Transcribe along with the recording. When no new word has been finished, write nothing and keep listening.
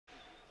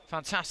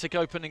Fantastic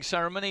opening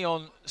ceremony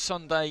on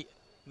Sunday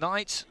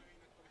night.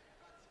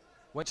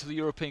 Went to the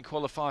European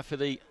qualifier for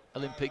the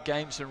Olympic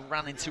Games and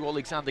ran into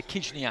Alexander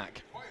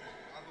Kizniak.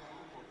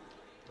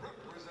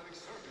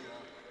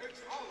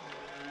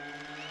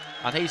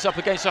 And he's up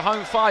against a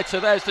home fighter.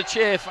 There's the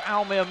cheer for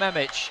Almir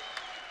MEMIC.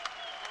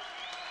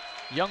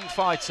 Young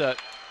fighter.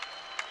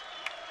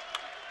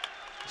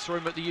 Saw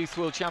him at the Youth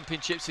World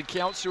Championships in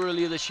Kielce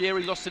earlier this year.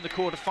 He lost in the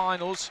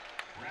quarterfinals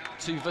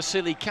to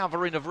Vasily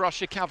Kavarin of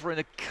Russia. Kavarin,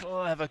 a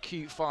clever,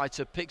 cute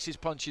fighter, picks his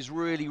punches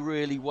really,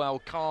 really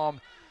well.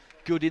 Calm,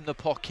 good in the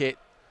pocket.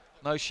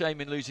 No shame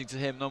in losing to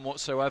him, none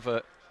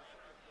whatsoever.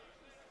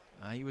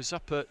 He was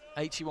up at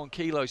 81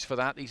 kilos for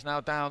that. He's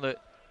now down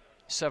at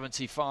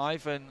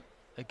 75. And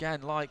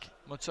again, like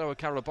Motoa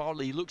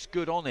Karabali, he looks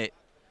good on it.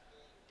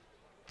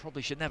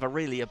 Probably should never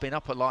really have been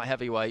up at light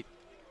heavyweight.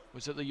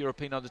 Was at the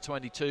European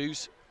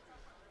Under-22s.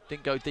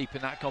 Didn't go deep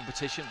in that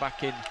competition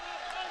back in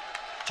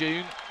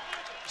June.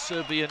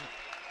 Serbian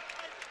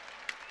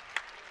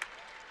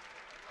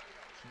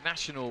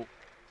national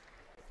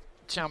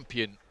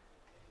champion.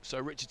 So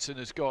Richardson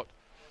has got,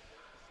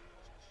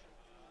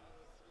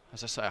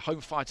 as I say, a home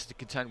fighter to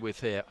contend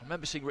with here. I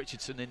remember seeing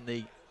Richardson in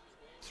the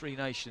Three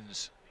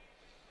Nations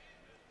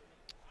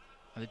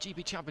and the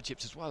GB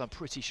Championships as well, I'm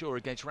pretty sure,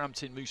 against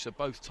Ramtin Musa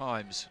both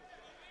times.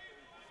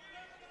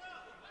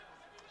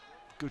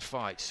 Good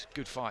fights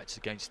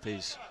against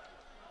his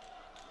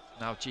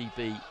now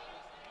GB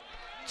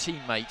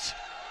teammate.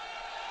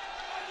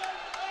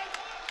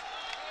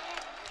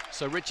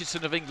 So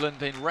Richardson of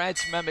England in red,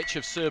 MEMIC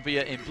of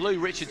Serbia in blue.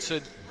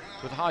 Richardson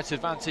with a height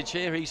advantage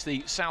here. He's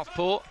the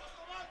southpaw.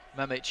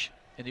 MEMIC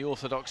in the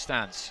orthodox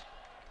stance.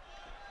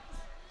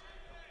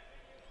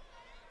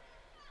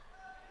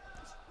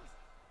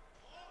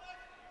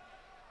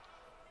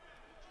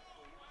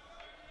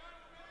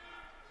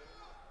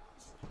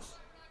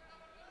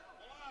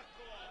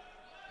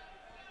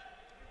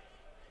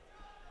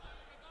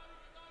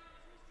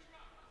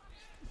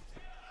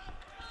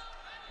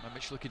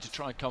 MEMIC looking to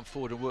try and come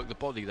forward and work the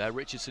body there.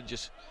 Richardson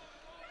just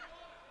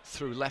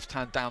threw left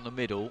hand down the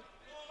middle.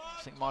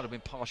 I think might have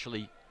been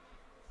partially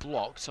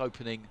blocked,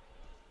 opening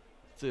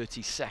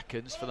 30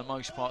 seconds. For the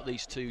most part,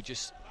 these two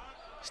just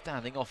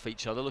standing off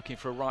each other, looking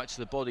for a right to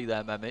the body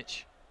there,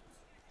 MEMIC.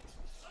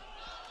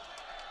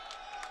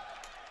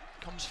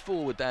 Comes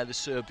forward there, the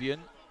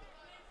Serbian.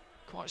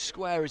 Quite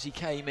square as he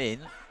came in,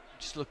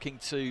 just looking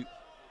to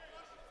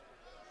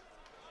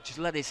just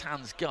let his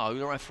hands go.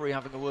 The referee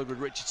having a word with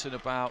Richardson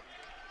about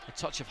a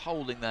touch of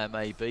holding there,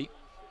 maybe.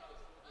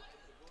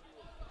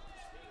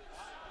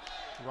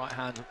 Right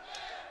hand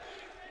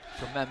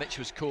from MEMIC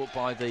was caught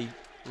by the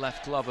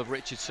left glove of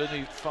Richardson,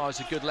 who fires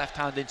a good left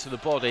hand into the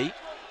body.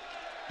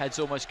 Heads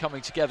almost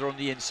coming together on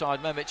the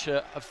inside.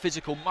 MEMIC, a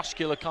physical,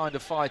 muscular kind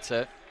of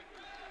fighter.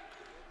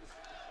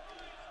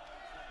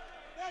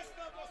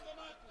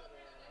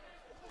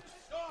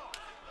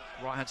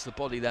 Right hand to the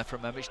body there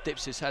from MEMIC,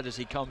 dips his head as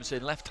he comes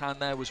in. Left hand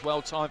there was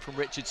well timed from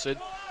Richardson,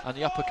 and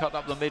the uppercut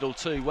up the middle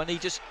too. When he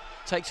just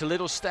takes a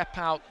little step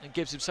out and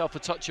gives himself a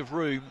touch of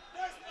room,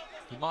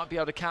 he might be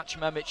able to catch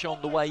MEMIC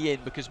on the way in,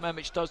 because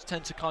MEMIC does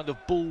tend to kind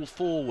of bull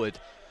forward.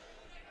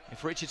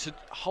 If Richardson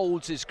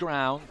holds his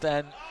ground,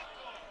 then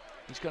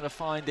he's going to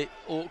find it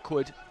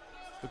awkward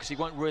because he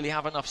won't really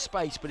have enough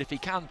space. But if he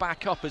can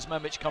back up as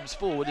MEMIC comes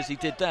forward, as he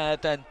did there,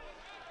 then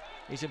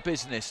he's in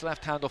business.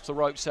 Left hand off the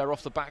ropes there,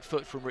 off the back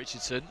foot from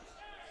Richardson.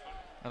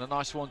 And a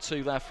nice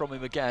 1-2 there from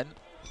him again.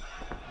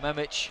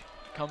 MEMIC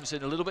comes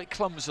in a little bit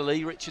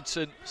clumsily.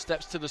 Richardson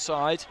steps to the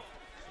side,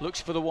 looks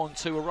for the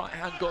 1-2. A right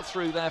hand got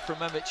through there from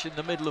MEMIC in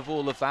the middle of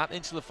all of that,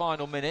 into the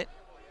final minute.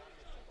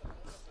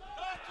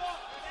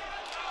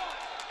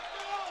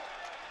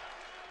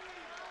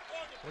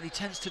 What he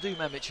tends to do,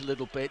 MEMIC, a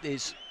little bit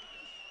is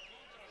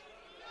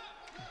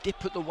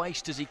dip at the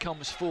waist as he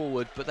comes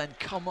forward, but then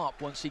come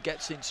up once he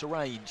gets into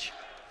range.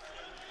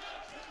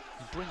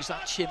 He brings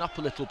that chin up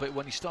a little bit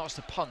when he starts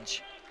to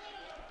punch.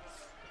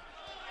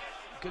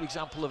 Good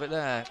example of it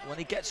there. When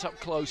he gets up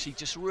close, he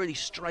just really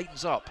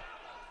straightens up.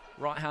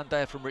 Right hand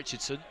there from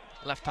Richardson,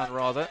 left hand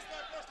rather.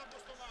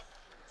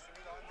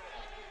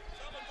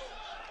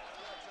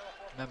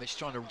 MEMIC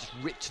trying to just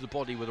rip to the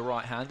body with the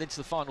right hand into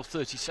the final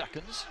 30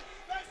 seconds.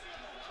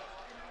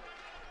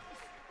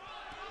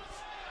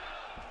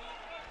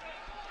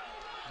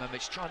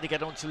 MEMIC trying to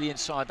get onto the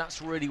inside. That's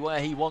really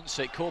where he wants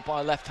it. Caught by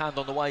a left hand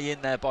on the way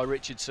in there by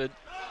Richardson.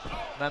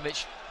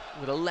 MEMIC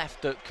with a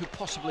left that could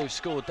possibly have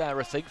scored there,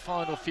 I think.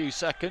 Final few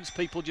seconds.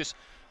 People just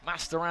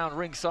massed around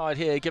ringside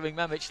here, giving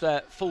MEMIC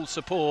their full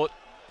support.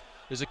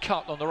 There's a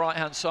cut on the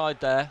right-hand side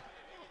there.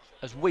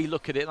 As we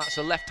look at it, that's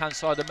the left-hand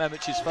side of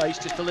MEMIC's face.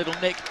 Just a little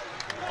nick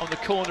on the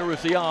corner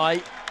of the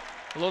eye.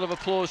 A lot of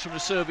applause from the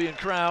Serbian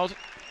crowd.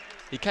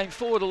 He came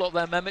forward a lot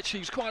there, MEMIC. He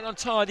was quite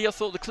untidy. I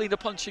thought the cleaner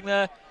punching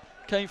there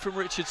came from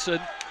Richardson.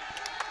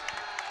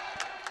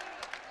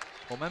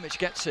 Well, MEMIC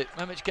gets it.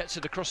 MEMIC gets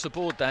it across the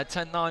board there.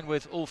 10-9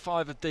 with all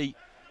 5 of the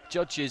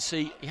judges.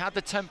 He had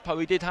the tempo.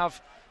 He did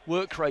have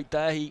work rate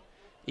there. He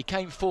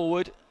came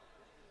forward.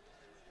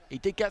 He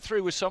did get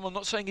through with some. I'm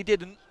not saying he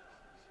didn't.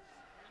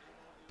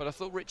 but I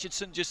thought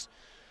Richardson just,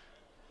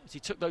 as he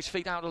took those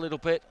feet out a little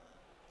bit,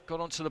 got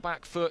onto the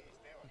back foot,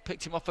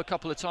 picked him off a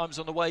couple of times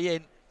on the way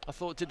in. I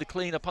thought did the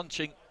cleaner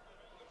punching.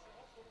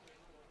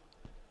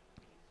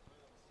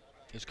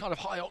 It was kind of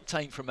high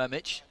octane from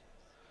MEMIC.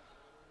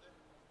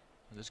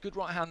 And there's good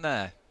right hand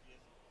there.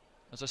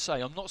 As I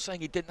say, I'm not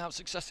saying he didn't have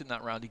success in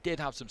that round. He did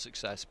have some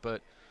success,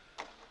 but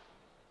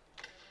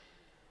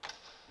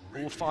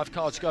all 5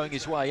 cards going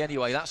his way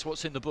anyway. That's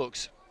what's in the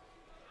books.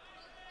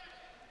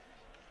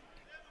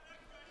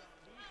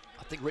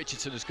 I think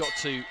Richardson has got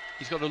to,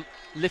 he's got to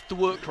lift the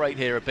work rate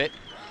here a bit.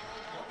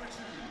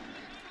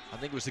 I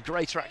think it was the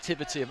greater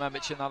activity of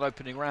MEMIC in that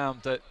opening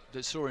round that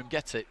saw him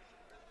get it.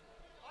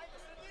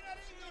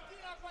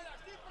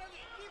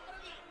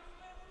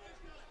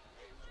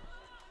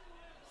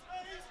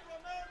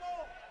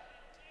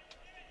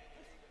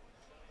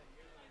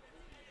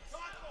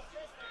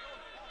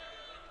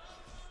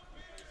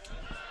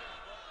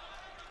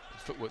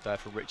 Footwork there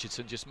from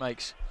Richardson just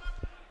makes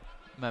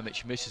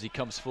MEMIC miss as he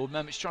comes forward.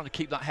 MEMIC trying to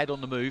keep that head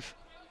on the move.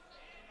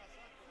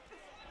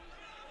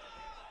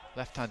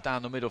 Left hand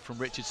down the middle from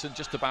Richardson,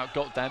 just about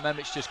got there.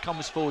 MEMIC just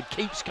comes forward,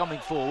 keeps coming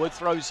forward,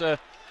 throws a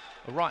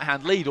right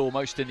hand lead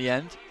almost in the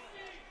end.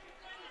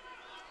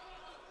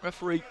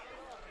 Referee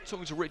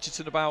talking to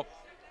Richardson about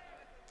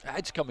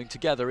heads coming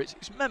together. It's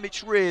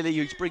MEMIC really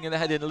who's bringing the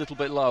head in a little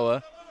bit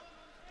lower.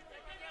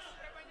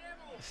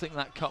 I think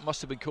that cut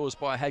must have been caused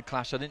by a head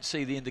clash. I didn't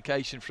see the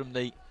indication from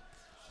the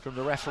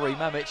referee.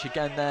 MEMIC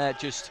again there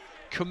just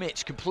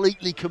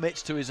completely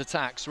commits to his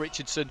attacks.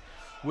 Richardson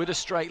with a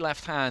straight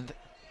left hand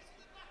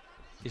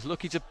is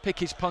looking to pick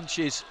his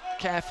punches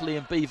carefully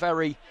and be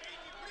very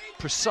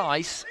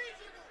precise.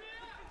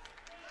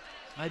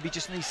 Maybe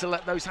just needs to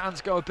let those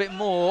hands go a bit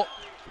more.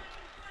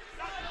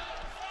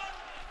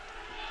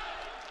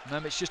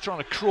 MEMIC just trying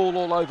to crawl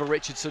all over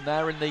Richardson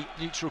there in the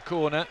neutral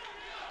corner.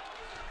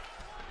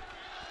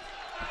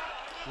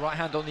 Right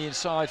hand on the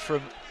inside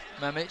from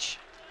MEMIC.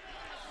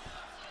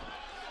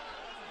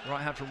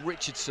 Right hand from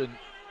Richardson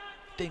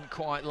didn't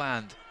quite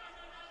land.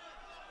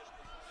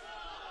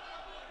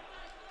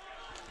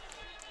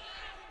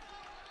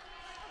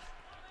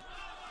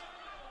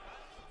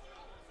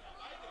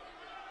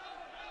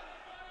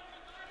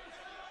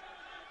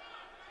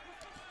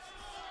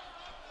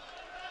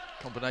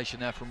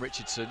 Combination there from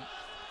Richardson.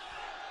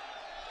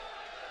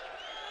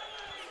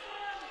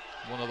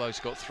 One of those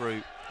got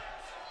through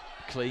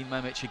clean.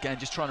 MEMIC again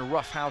just trying to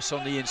rough house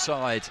on the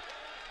inside.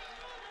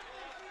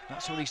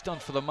 That's what he's done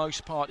for the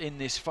most part in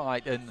this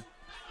fight, and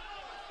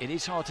it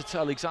is hard to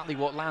tell exactly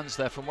what lands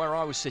there. From where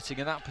I was sitting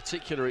in that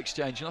particular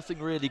exchange, nothing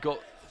really got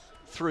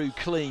through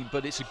clean,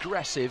 but it's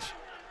aggressive.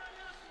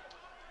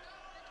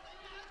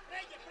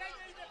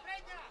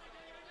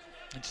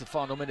 Into the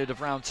final minute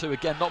of round 2.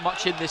 Again, not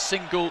much in this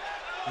single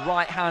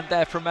right hand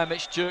there from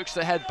MEMIC. Jerks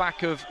the head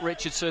back of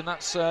Richardson.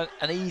 That's an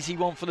easy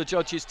one for the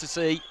judges to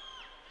see.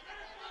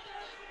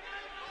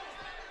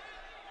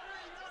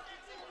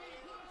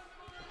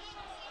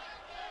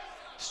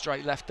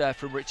 Straight left there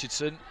from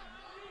Richardson.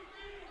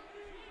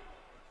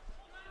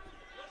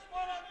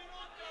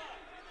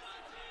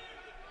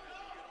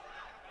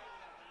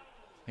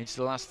 Into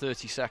the last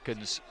 30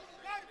 seconds.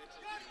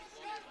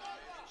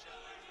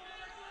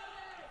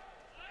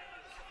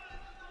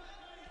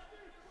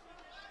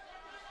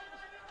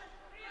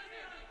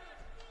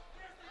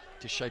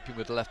 Just shaping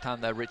with the left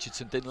hand there.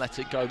 Richardson didn't let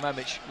it go.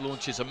 MEMIC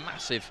launches a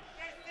massive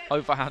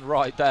overhand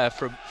right there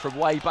from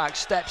way back,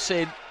 steps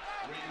in.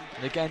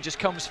 And again, just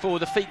comes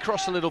forward. The feet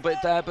cross a little bit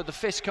there, but the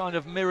fists kind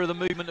of mirror the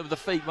movement of the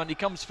feet. When he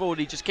comes forward,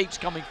 he just keeps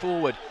coming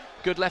forward.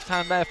 Good left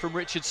hand there from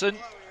Richardson.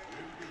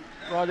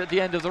 Right at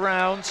the end of the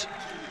round.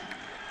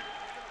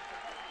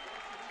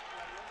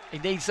 He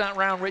needs that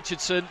round,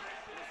 Richardson,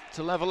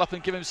 to level up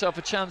and give himself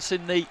a chance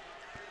in the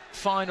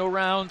final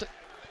round.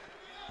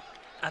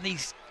 And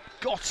he's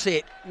got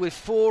it with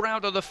 4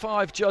 out of the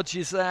 5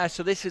 judges there.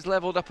 So this is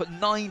levelled up at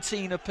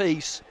 19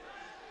 apiece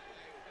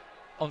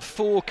on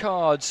 4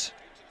 cards.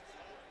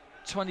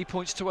 20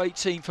 points to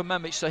 18 for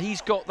MEMIC, so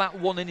he's got that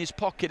one in his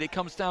pocket. It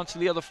comes down to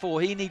the other 4.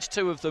 He needs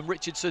 2 of them.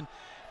 Richardson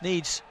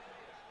needs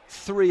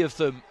 3 of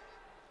them.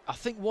 I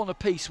think 1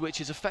 apiece,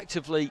 which is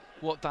effectively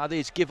what that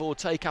is, give or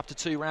take after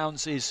 2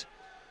 rounds, is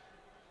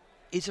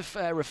a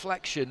fair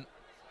reflection.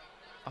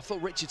 I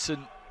thought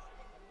Richardson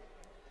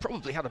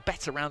probably had a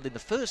better round in the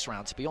first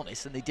round, to be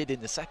honest, than he did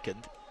in the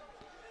second.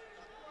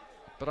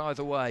 But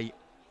either way,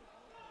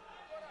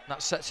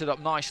 that sets it up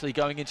nicely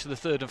going into the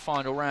 3rd and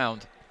final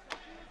round.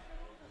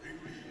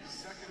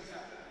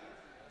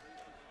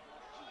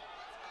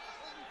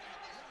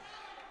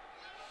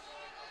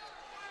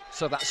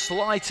 So that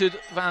slight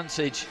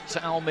advantage to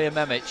Almir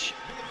MEMIC.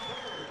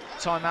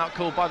 Timeout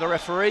called by the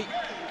referee.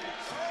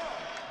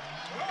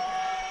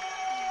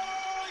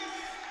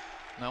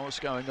 Now what's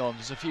going on?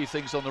 There's a few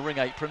things on the ring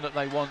apron that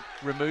they want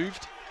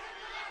removed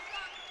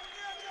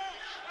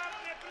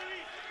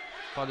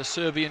by the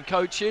Serbian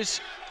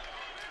coaches.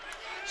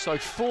 So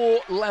 4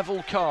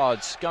 level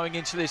cards going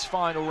into this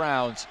final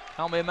round.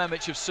 Almir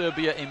MEMIC of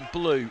Serbia in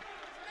blue.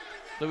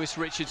 Lewis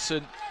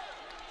Richardson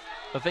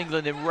of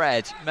England in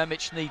red.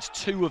 MEMIC needs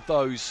 2 of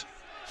those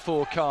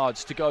 4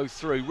 cards to go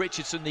through.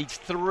 Richardson needs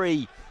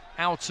 3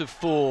 out of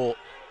 4.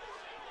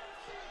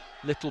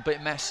 Little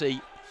bit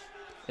messy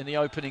in the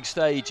opening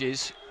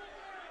stages.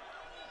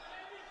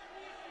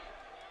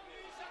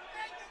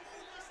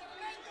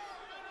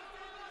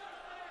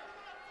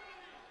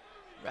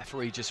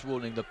 Referee just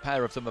warning the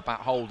pair of them about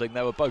holding.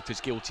 They were both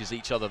as guilty as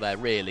each other there,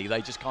 really.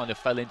 They just kind of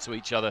fell into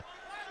each other,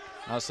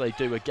 as they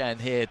do again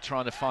here,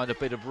 trying to find a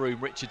bit of room.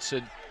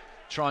 Richardson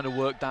trying to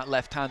work that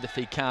left hand if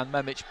he can.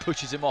 MEMIC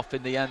pushes him off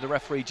in the end. The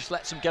referee just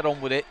lets him get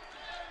on with it,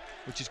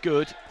 which is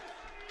good.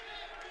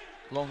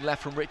 Long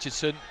left from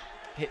Richardson.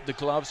 Hit the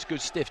gloves.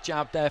 Good stiff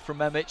jab there from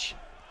MEMIC.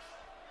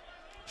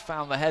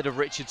 Found the head of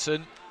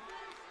Richardson.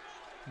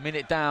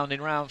 Minute down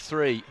in round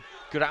 3.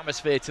 Good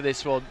atmosphere to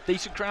this one.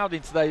 Decent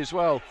crowding today as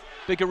well.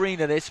 Big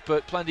arena this,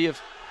 but plenty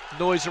of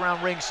noise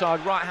around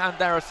ringside. Right hand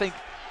there, I think,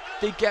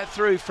 did get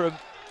through from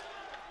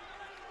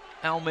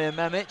Almir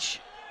MEMIC.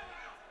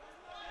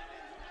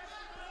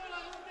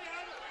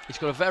 He's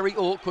got a very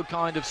awkward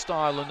kind of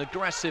style, an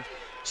aggressive,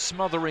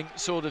 smothering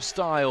sort of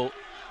style.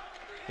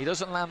 He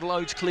doesn't land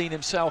loads clean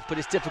himself, but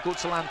it's difficult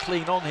to land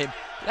clean on him.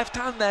 Left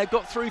hand there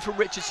got through from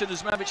Richardson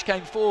as MEMIC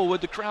came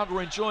forward. The crowd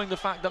were enjoying the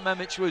fact that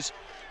MEMIC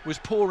was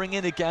pouring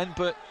in again,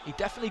 but he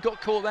definitely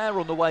got caught there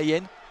on the way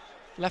in.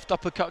 Left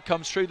uppercut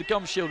comes through. The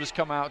gum shield has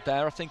come out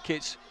there. I think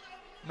it's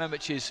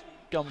MEMIC's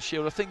gum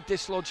shield. I think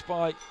dislodged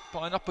by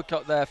an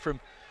uppercut there from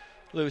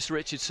Lewis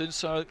Richardson.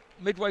 So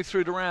midway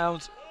through the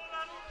round,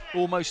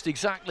 almost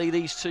exactly,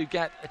 these two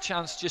get a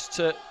chance just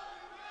to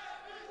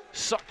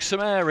suck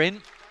some air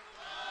in.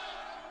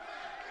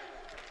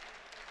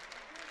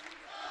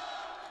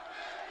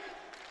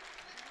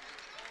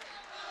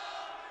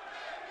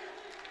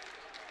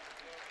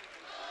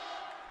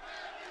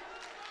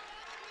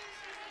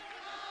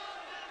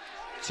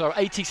 So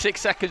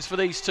 86 seconds for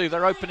these two.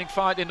 Their opening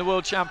fight in the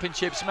World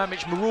Championships.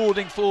 MEMIC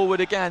marauding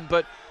forward again,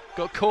 but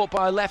got caught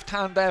by a left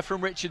hand there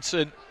from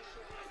Richardson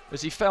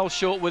as he fell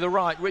short with a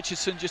right.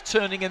 Richardson just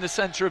turning in the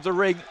centre of the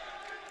ring.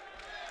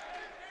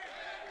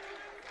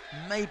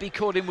 Maybe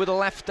caught him with a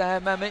left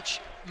there, MEMIC.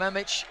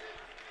 MEMIC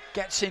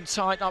gets him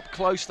tight up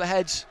close. The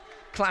heads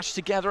clash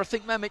together. I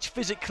think MEMIC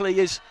physically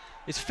is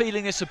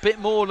feeling this a bit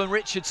more than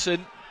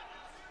Richardson.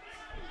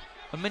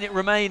 A minute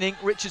remaining.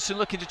 Richardson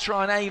looking to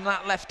try and aim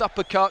that left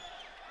uppercut.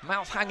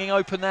 Mouth hanging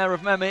open there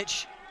of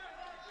MEMIC.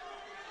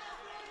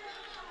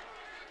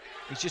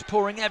 He's just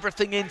pouring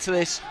everything into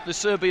this, the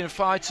Serbian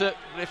fighter.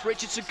 If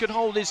Richardson could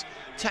hold his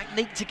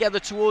technique together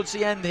towards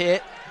the end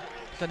here,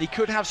 then he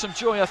could have some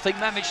joy, I think.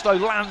 MEMIC, though,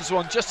 lands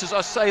one, just as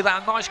I say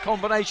that. Nice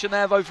combination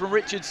there, though, from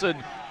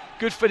Richardson.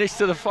 Good finish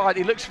to the fight.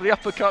 He looks for the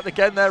uppercut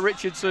again there,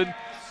 Richardson.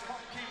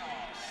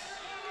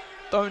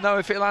 Don't know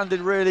if it landed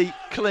really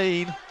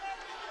clean.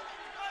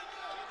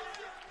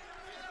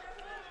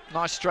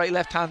 Nice straight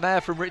left hand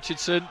there from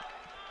Richardson.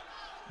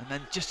 And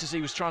then just as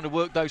he was trying to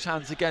work those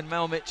hands again,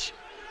 MEMIC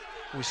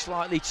was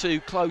slightly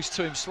too close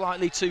to him,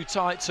 slightly too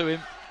tight to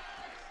him.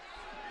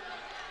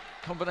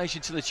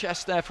 Combination to the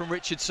chest there from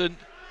Richardson,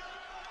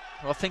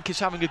 who I think is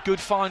having a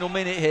good final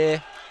minute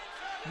here.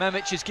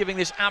 MEMIC is giving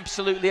this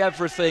absolutely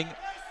everything.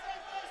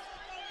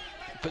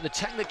 But the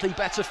technically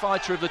better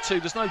fighter of the two,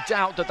 there's no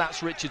doubt that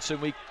that's Richardson.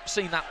 We've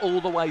seen that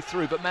all the way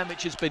through, but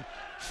MEMIC has been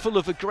full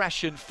of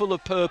aggression, full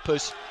of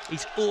purpose.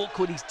 He's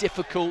awkward, he's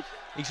difficult,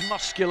 he's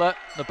muscular.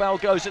 The bell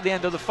goes at the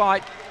end of the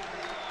fight.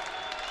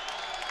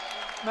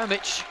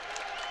 MEMIC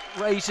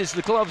raises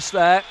the gloves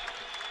there.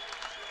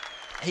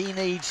 He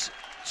needs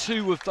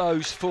 2 of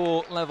those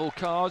 4 level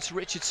cards.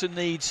 Richardson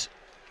needs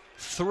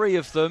 3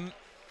 of them.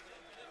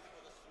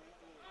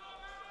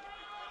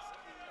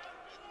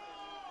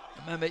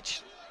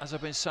 MEMIC, as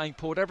I've been saying,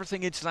 poured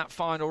everything into that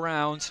final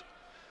round.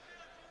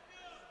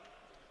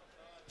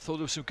 Thought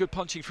there was some good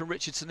punching from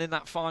Richardson in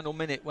that final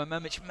minute, where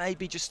MEMIC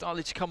maybe just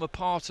started to come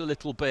apart a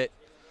little bit.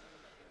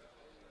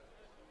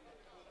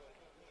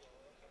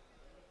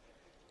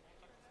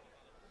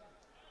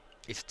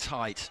 It's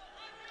tight.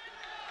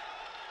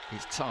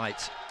 It's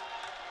tight.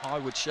 I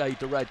would shade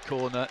the red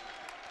corner.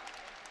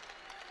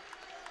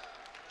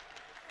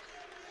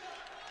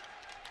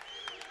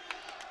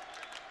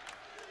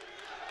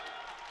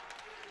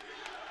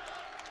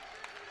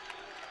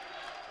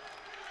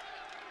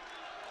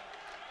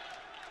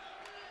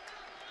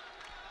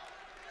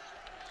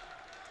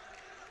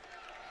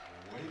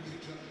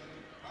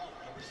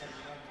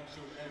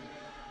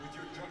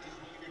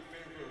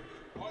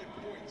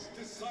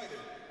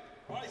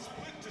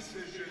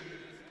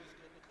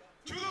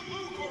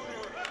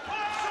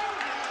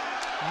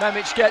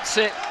 MEMIC gets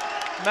it.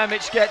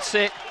 MEMIC gets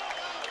it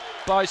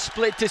by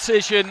split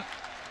decision.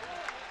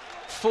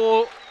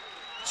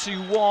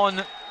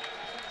 4-1.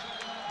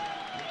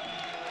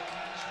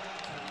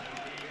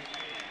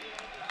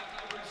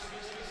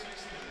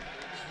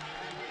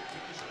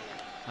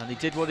 And he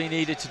did what he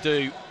needed to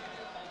do.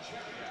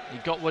 He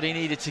got what he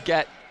needed to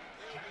get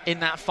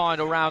in that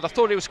final round. I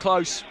thought it was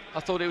close.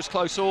 I thought it was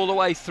close all the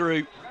way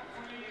through.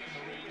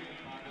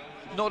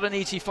 Not an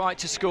easy fight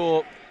to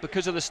score.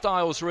 because of the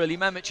styles, really.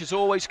 MEMIC is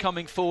always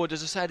coming forward.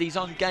 As I said, he's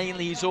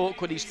ungainly, he's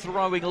awkward, he's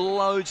throwing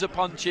loads of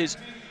punches.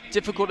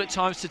 Difficult at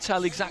times to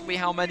tell exactly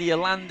how many are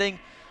landing.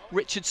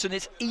 Richardson,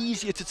 it's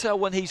easier to tell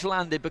when he's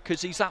landed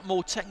because he's that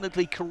more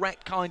technically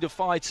correct kind of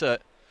fighter.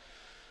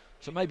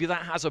 So maybe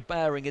that has a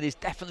bearing. It is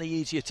definitely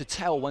easier to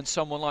tell when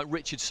someone like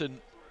Richardson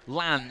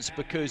lands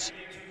because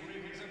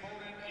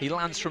he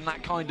lands from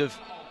that kind of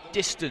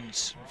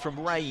distance, from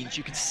range.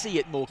 You can see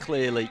it more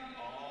clearly.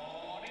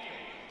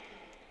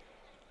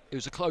 It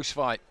was a close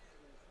fight.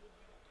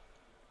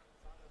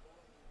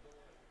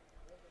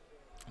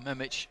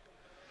 MEMIC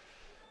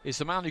is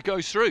the man who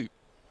goes through.